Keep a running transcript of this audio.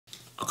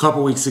A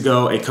couple weeks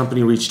ago, a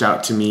company reached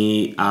out to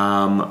me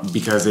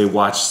because they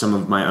watched some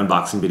of my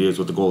unboxing videos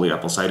with the goalie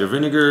apple cider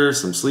vinegar,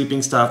 some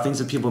sleeping stuff, things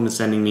that people have been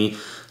sending me.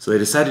 So they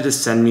decided to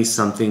send me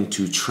something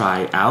to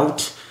try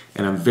out,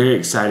 and I'm very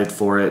excited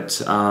for it.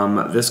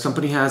 This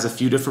company has a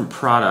few different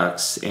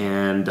products,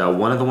 and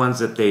one of the ones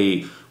that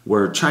they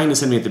were trying to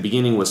send me at the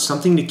beginning was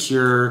something to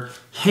cure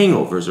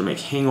hangovers or make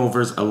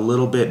hangovers a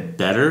little bit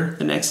better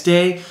the next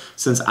day.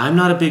 Since I'm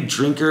not a big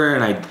drinker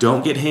and I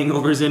don't get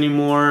hangovers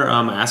anymore,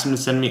 I asked them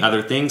to send me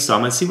other things. So I'm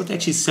gonna see what they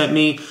actually sent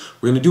me.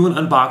 We're gonna do an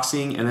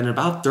unboxing, and then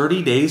about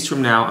 30 days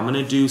from now, I'm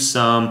gonna do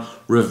some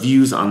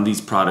reviews on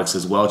these products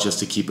as well, just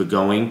to keep it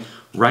going.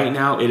 Right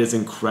now, it is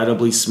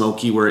incredibly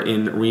smoky. We're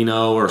in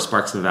Reno or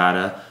Sparks,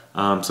 Nevada.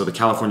 So the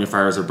California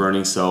fires are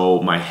burning,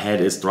 so my head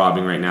is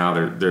throbbing right now.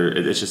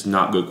 It's just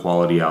not good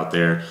quality out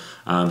there.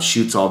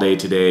 Shoots all day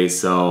today,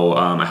 so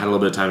I had a little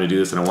bit of time to do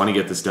this, and I want to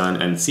get this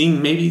done, and seeing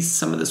maybe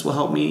some of this will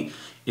help me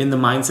in the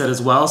mindset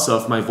as well. So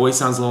if my voice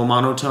sounds a little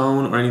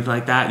monotone or anything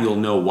like that, you'll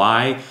know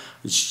why.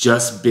 It's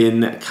just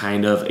been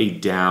kind of a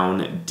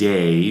down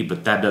day,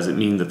 but that doesn't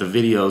mean that the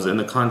videos and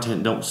the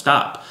content don't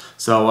stop.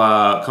 So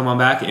come on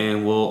back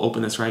and we'll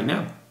open this right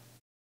now.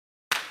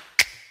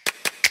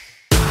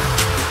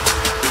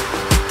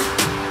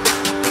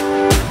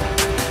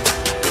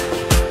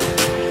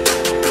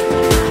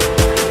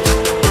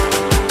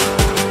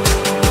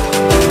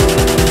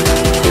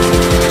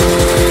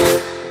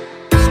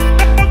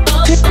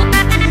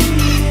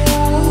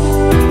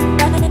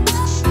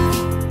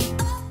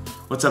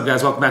 What's up,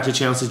 guys? Welcome back to the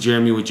channel. This is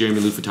Jeramie with Jeramie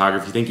Lou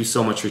Photography. Thank you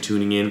so much for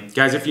tuning in.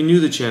 Guys, if you're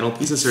new to the channel,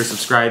 please consider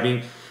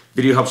subscribing.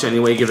 Video helps you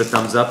anyway, give it a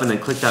thumbs up, and then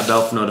click that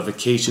bell for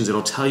notifications.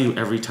 It'll tell you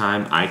every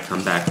time I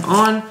come back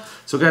on.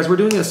 So guys, we're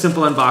doing a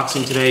simple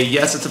unboxing today.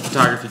 Yes, it's a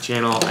photography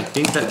channel. I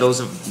think that those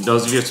of you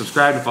who have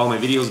subscribed and follow my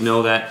videos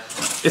know that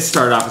it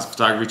started off as a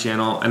photography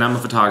channel, and I'm a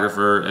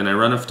photographer, and I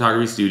run a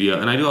photography studio,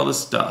 and I do all this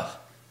stuff.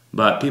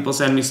 But people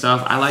send me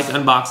stuff. I like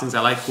unboxings, I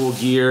like cool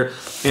gear,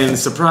 and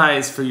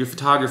surprise for your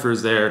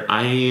photographers there,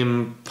 I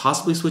am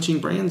possibly switching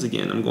brands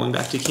again. I'm going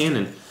back to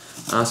Canon.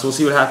 So we'll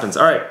see what happens.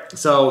 All right,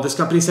 so this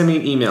company sent me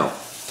an email.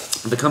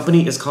 The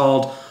company is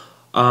called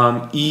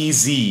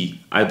EZ,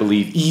 I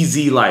believe,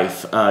 EZ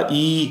Life,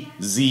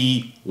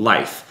 EZ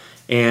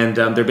Life. And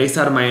they're based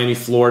out of Miami,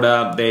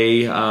 Florida.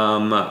 They,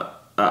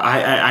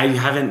 I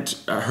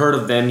haven't heard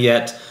of them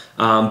yet.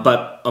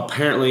 But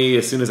apparently,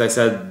 as soon as I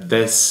said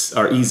this,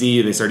 or easy,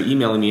 and they started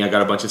emailing me, I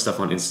got a bunch of stuff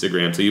on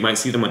Instagram. So you might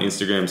see them on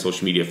Instagram,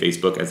 social media,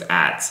 Facebook as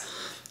ads.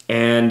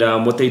 And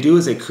what they do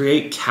is they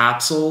create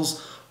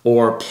capsules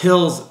or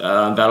pills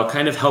that'll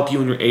kind of help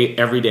you in your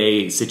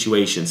everyday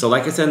situation. So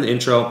like I said in the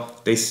intro,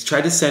 they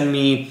tried to send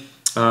me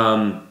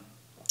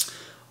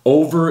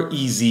Over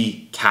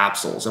Easy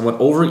capsules. And what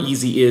Over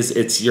Easy is,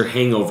 it's your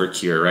hangover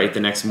cure, right? The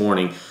next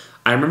morning.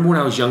 I remember when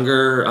I was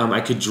younger, I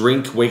could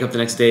drink, wake up the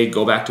next day,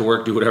 go back to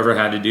work, do whatever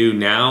I had to do.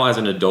 Now, as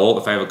an adult,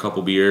 if I have a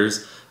couple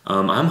beers,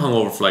 I'm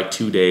hungover for like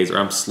 2 days, or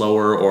I'm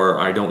slower, or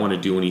I don't want to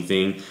do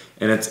anything,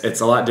 and it's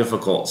a lot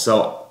difficult.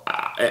 So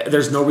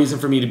there's no reason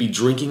for me to be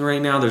drinking right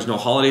now. There's no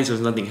holidays,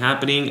 there's nothing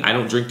happening. I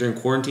don't drink during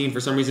quarantine for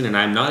some reason, and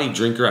I'm not a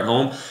drinker at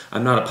home.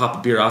 I'm not a pop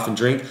a beer off and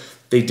drink.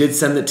 They did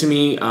send it to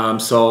me,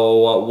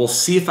 so we'll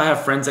see if I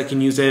have friends that can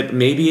use it.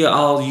 Maybe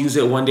I'll use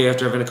it one day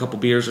after having a couple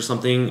beers or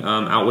something,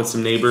 out with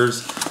some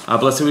neighbors.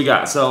 But let's see what we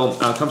got. So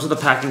it comes with a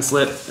packing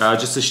slip,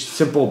 just a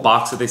simple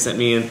box that they sent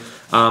me in.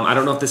 I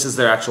don't know if this is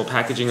their actual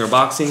packaging or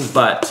boxing,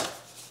 but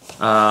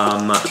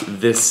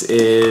this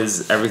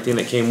is everything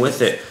that came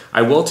with it.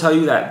 I will tell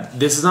you that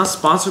this is not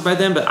sponsored by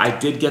them, but I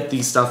did get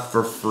these stuff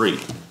for free.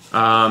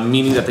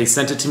 Meaning that they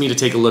sent it to me to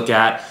take a look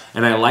at,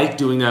 and I like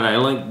doing that. I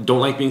don't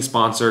like being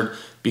sponsored,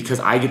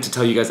 because I get to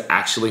tell you guys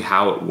actually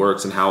how it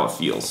works and how it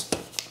feels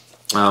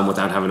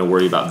without having to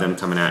worry about them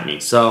coming at me.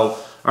 So,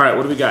 all right,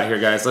 what do we got here,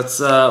 guys? Let's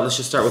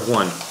just start with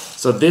one.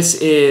 So this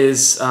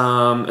is,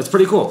 it's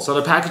pretty cool. So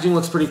the packaging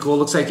looks pretty cool.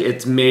 Looks like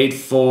it's made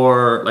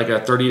for like a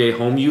 30-day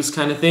home use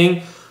kind of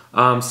thing.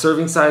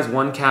 Serving size,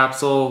 1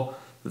 capsule.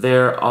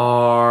 There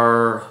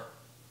are,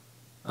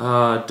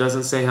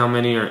 doesn't say how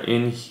many are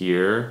in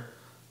here.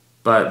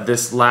 But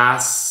this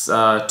lasts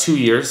 2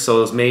 years, so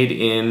it was made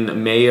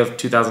in May of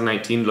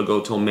 2019. It'll go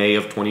till May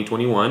of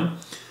 2021.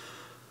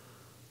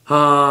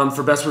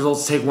 For best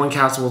results, take 1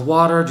 capsule with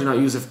water. Do not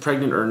use if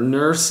pregnant or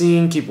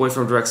nursing. Keep away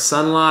from direct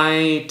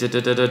sunlight.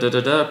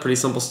 Pretty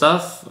simple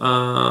stuff.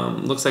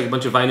 Looks like a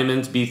bunch of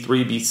vitamins: B3,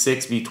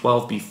 B6,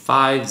 B12,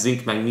 B5,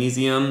 zinc,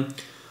 magnesium.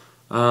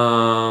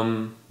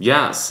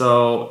 Yeah,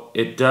 so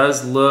it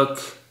does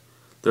look...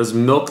 There's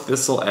milk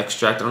thistle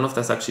extract. I don't know if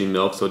that's actually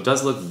milk, so it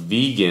does look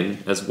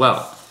vegan as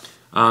well.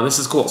 This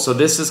is cool. So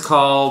this is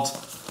called,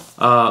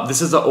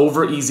 this is the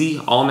Over Easy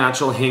All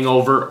Natural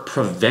Hangover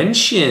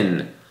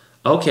Prevention.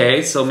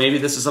 Okay, so maybe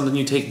this is something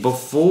you take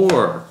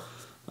before.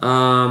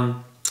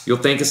 You'll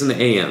thank us in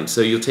the AM, so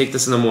you'll take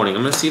this in the morning.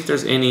 I'm gonna see if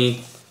there's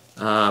any,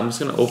 I'm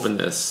just gonna open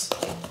this.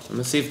 I'm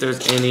gonna see if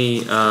there's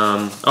any,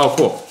 oh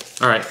cool,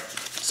 all right.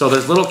 So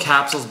there's little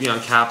capsules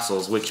beyond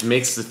capsules, which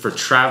makes it for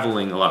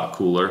traveling a lot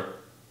cooler.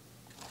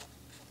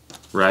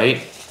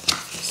 Right?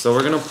 So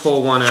we're gonna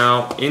pull one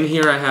out. In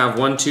here I have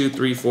 1, 2,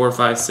 3, 4,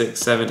 5, 6,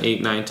 7,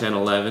 8, 9, 10,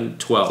 11,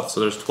 12. So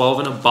there's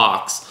 12 in a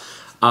box.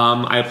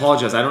 I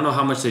apologize, I don't know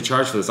how much they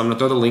charge for this. I'm gonna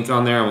throw the link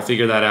on there and we'll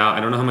figure that out. I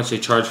don't know how much they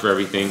charge for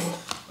everything.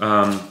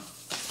 No,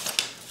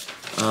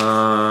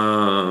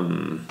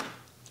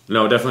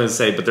 definitely doesn't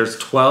say, but there's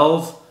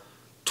 12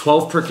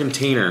 per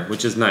container,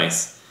 which is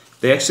nice.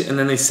 They actually, and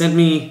then they sent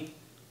me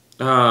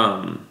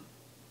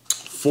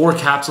 4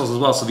 capsules as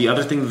well. So the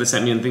other thing that they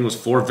sent me, was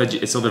 4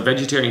 so they're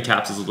vegetarian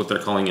capsules is what they're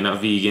calling it,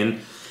 not vegan.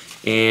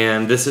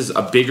 And this is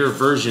a bigger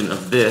version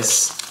of this.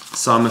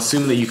 So I'm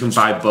assuming that you can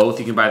buy both.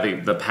 You can buy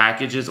the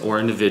packages or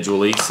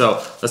individually.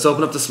 So let's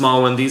open up the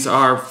small one. These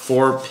are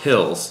 4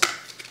 pills.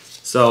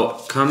 So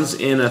it comes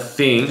in a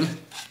thing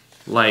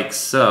like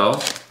so.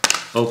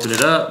 Open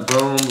it up,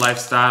 boom,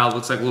 lifestyle.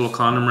 Looks like a little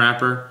condom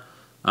wrapper,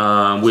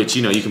 which,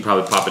 you know, you can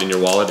probably pop it in your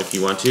wallet if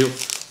you want to.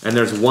 And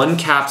there's 1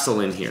 capsule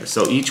in here.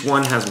 So each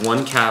one has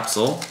 1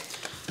 capsule.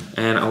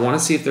 And I want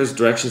to see if there's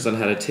directions on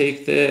how to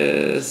take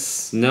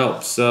this.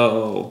 Nope,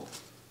 so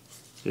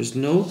there's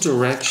no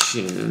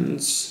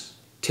directions.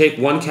 Take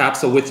 1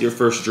 capsule with your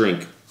first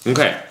drink.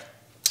 Okay,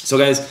 so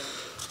guys,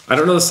 I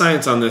don't know the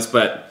science on this,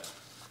 but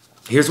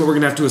here's what we're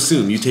gonna have to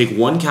assume. You take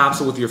 1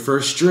 capsule with your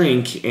first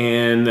drink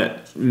and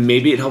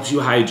maybe it helps you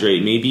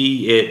hydrate.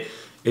 Maybe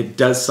it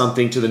does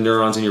something to the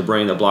neurons in your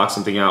brain that blocks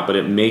something out, but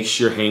it makes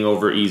your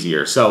hangover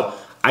easier. So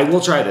I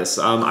will try this.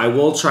 I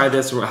will try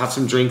this. We'll have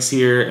some drinks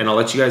here and I'll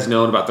let you guys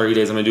know in about 30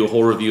 days. I'm gonna do a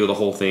whole review of the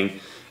whole thing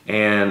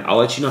and I'll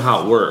let you know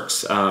how it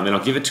works. And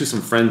I'll give it to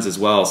some friends as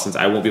well since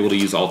I won't be able to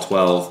use all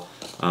 12.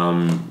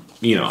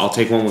 You know, I'll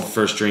take one with the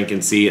first drink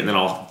and see, and then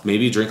I'll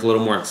maybe drink a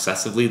little more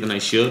excessively than I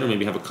should, or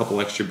maybe have a couple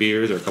extra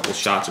beers or a couple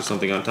shots or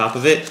something on top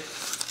of it.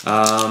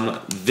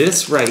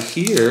 This right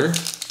here,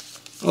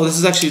 oh,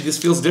 this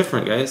feels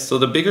different, guys. So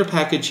the bigger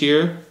package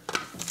here, all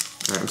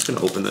right, I'm just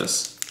gonna open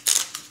this.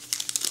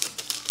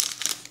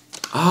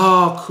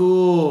 Oh,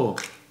 cool.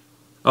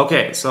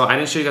 Okay, so I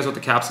didn't show you guys what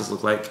the capsules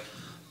look like.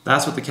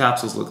 That's what the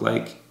capsules look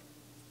like.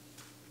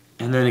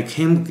 And then it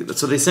came,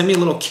 so they sent me a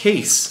little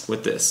case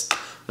with this.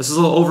 This is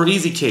a little over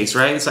easy case,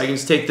 right? So I can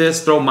just take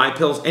this, throw my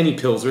pills, any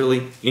pills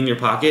really, in your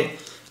pocket,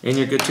 and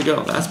you're good to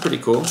go. That's pretty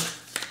cool.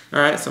 All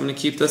right, so I'm gonna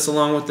keep this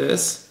along with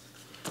this.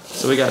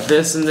 So we got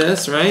this and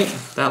this, right?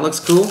 That looks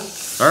cool.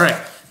 All right,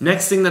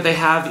 next thing that they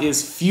have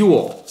is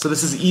fuel. So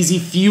this is easy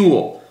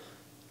fuel,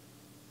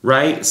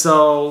 right?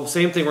 So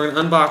same thing, we're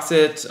gonna unbox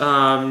it.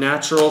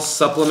 Natural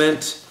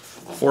supplement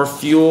for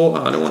fuel.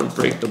 I don't wanna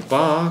break the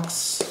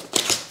box.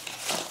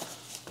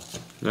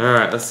 All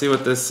right, let's see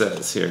what this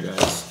says here,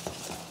 guys.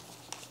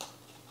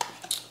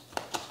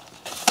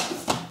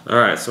 All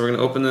right, so we're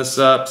gonna open this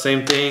up.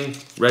 Same thing,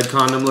 red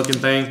condom looking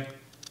thing.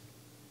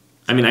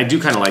 I mean, I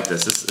do kind of like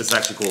this. It's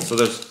actually cool. So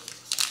there's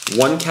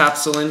 1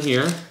 capsule in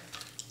here,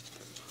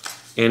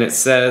 and it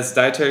says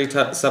dietary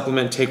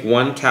supplement, take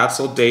 1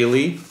 capsule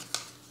daily.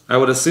 I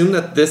would assume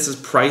that this is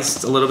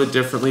priced a little bit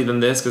differently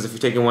than this, because if you're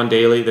taking 1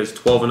 daily, there's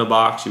 12 in a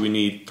box. You would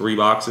need 3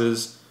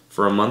 boxes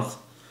for a month.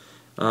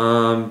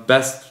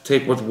 Best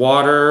take with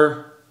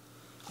water.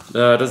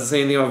 Doesn't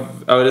say anything about,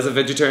 oh, it is a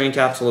vegetarian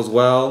capsule as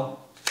well.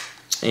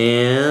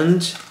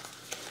 And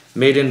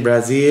made in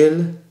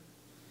Brazil.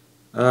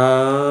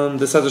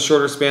 This has a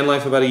shorter span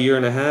life, about 1.5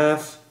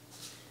 years.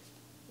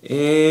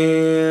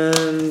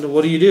 And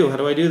what do you do? How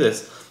do I do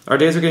this? Our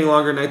days are getting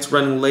longer, nights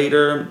running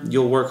later.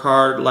 You'll work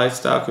hard.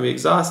 Lifestyle can be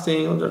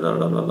exhausting.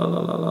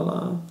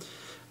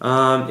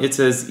 It's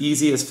as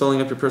easy as filling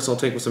up your personal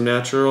tank with some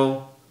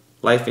natural,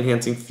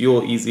 life-enhancing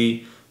fuel.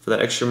 Easy for that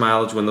extra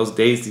mileage when those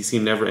days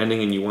seem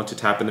never-ending and you want to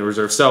tap in the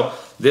reserve. So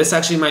this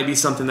actually might be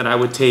something that I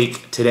would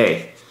take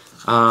today.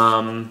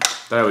 And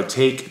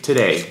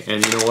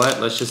you know what,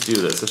 let's just do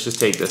this. Let's just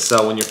take this.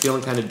 So when you're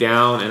feeling kind of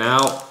down and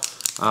out,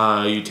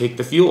 you take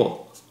the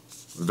fuel,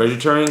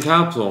 vegetarian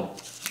capsule.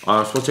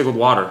 I'm supposed to take with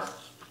water.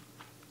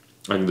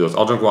 I can do this.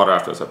 I'll drink water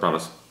after this, I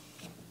promise.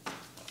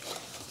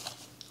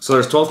 So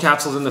there's 12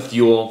 capsules in the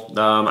fuel.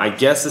 I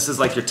guess this is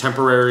like your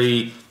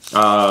temporary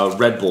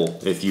Red Bull,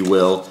 if you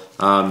will.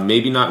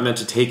 Maybe not meant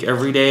to take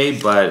every day,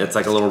 but it's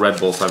like a little Red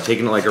Bull. So I'm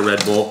taking it like a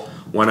Red Bull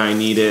when I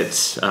need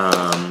it,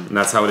 and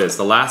that's how it is.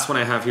 The last one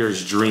I have here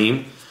is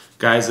Dream.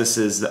 Guys, this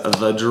is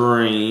the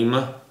Dream,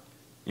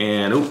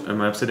 and, oh,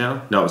 am I upside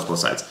down? No, it's both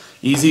sides.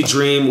 Easy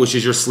Dream, which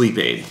is your sleep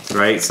aid,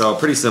 right? So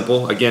pretty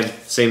simple. Again,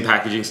 same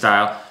packaging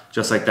style,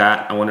 just like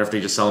that. I wonder if they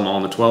just sell them all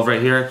in the 12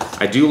 right here.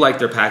 I do like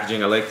their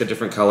packaging. I like the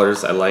different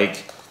colors. I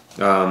like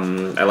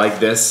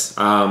this.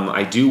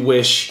 I do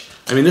wish,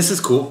 I mean, this is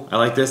cool. I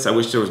like this. I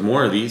wish there was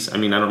more of these. I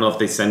mean, I don't know if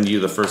they send you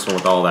the first one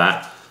with all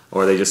that,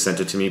 or they just sent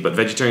it to me. But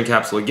vegetarian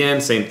capsule, again,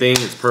 same thing.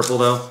 It's purple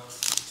though,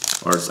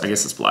 or I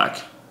guess it's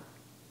black.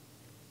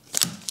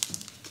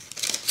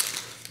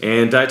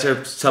 And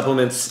dietary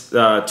supplements,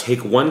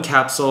 take 1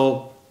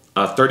 capsule,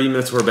 30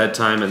 minutes before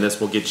bedtime, and this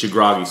will get you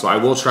groggy. So I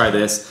will try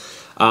this.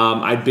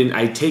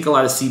 I take a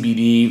lot of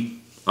CBD,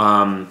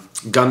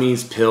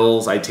 gummies,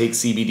 pills. I take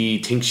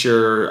CBD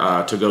tincture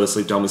to go to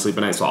sleep, to help me sleep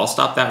at night. So I'll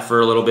stop that for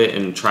a little bit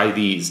and try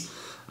these.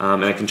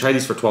 And I can try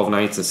these for 12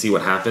 nights and see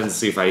what happens,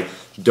 see if I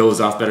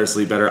doze off better,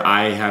 sleep better.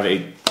 I have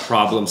a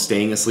problem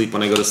staying asleep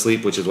when I go to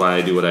sleep, which is why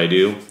I do what I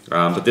do.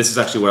 But this is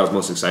actually what I was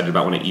most excited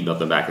about when I emailed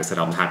them back. I said,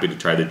 I'm happy to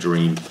try the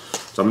Dream.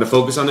 So I'm gonna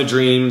focus on the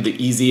Dream. The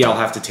Easy I'll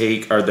have to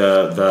take, or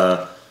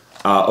the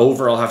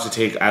Over I'll have to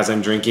take as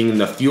I'm drinking. And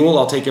the Fuel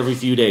I'll take every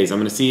few days. I'm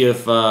gonna see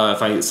if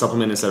I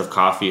supplement instead of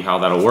coffee, how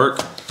that'll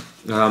work.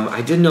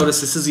 I did notice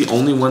this is the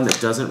only one that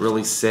doesn't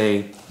really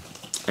say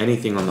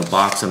anything on the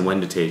box on when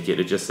to take it.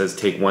 It just says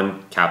take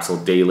 1 capsule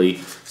daily.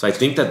 So I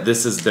think that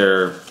this is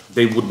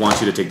they would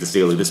want you to take this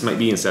daily. This might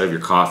be instead of your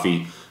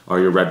coffee or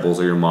your Red Bulls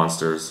or your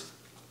Monsters,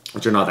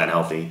 which are not that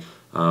healthy.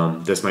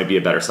 This might be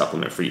a better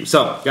supplement for you.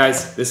 So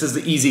guys, this is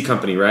the Easy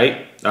company,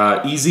 right?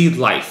 Easy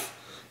Life.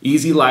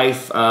 Easy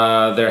Life,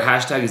 their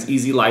hashtag is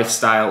Easy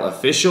Lifestyle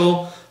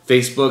Official.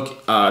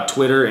 Facebook,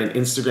 Twitter, and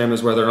Instagram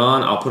is where they're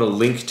on. I'll put a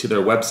link to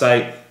their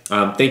website.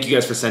 Thank you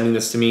guys for sending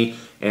this to me,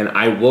 and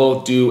I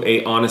will do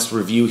a honest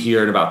review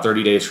here in about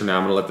 30 days from now.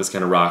 I'm gonna let this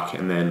kind of rock,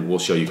 and then we'll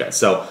show you guys.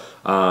 So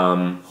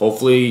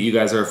hopefully you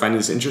guys are finding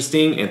this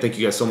interesting, and thank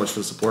you guys so much for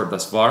the support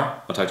thus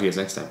far. I'll talk to you guys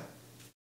next time.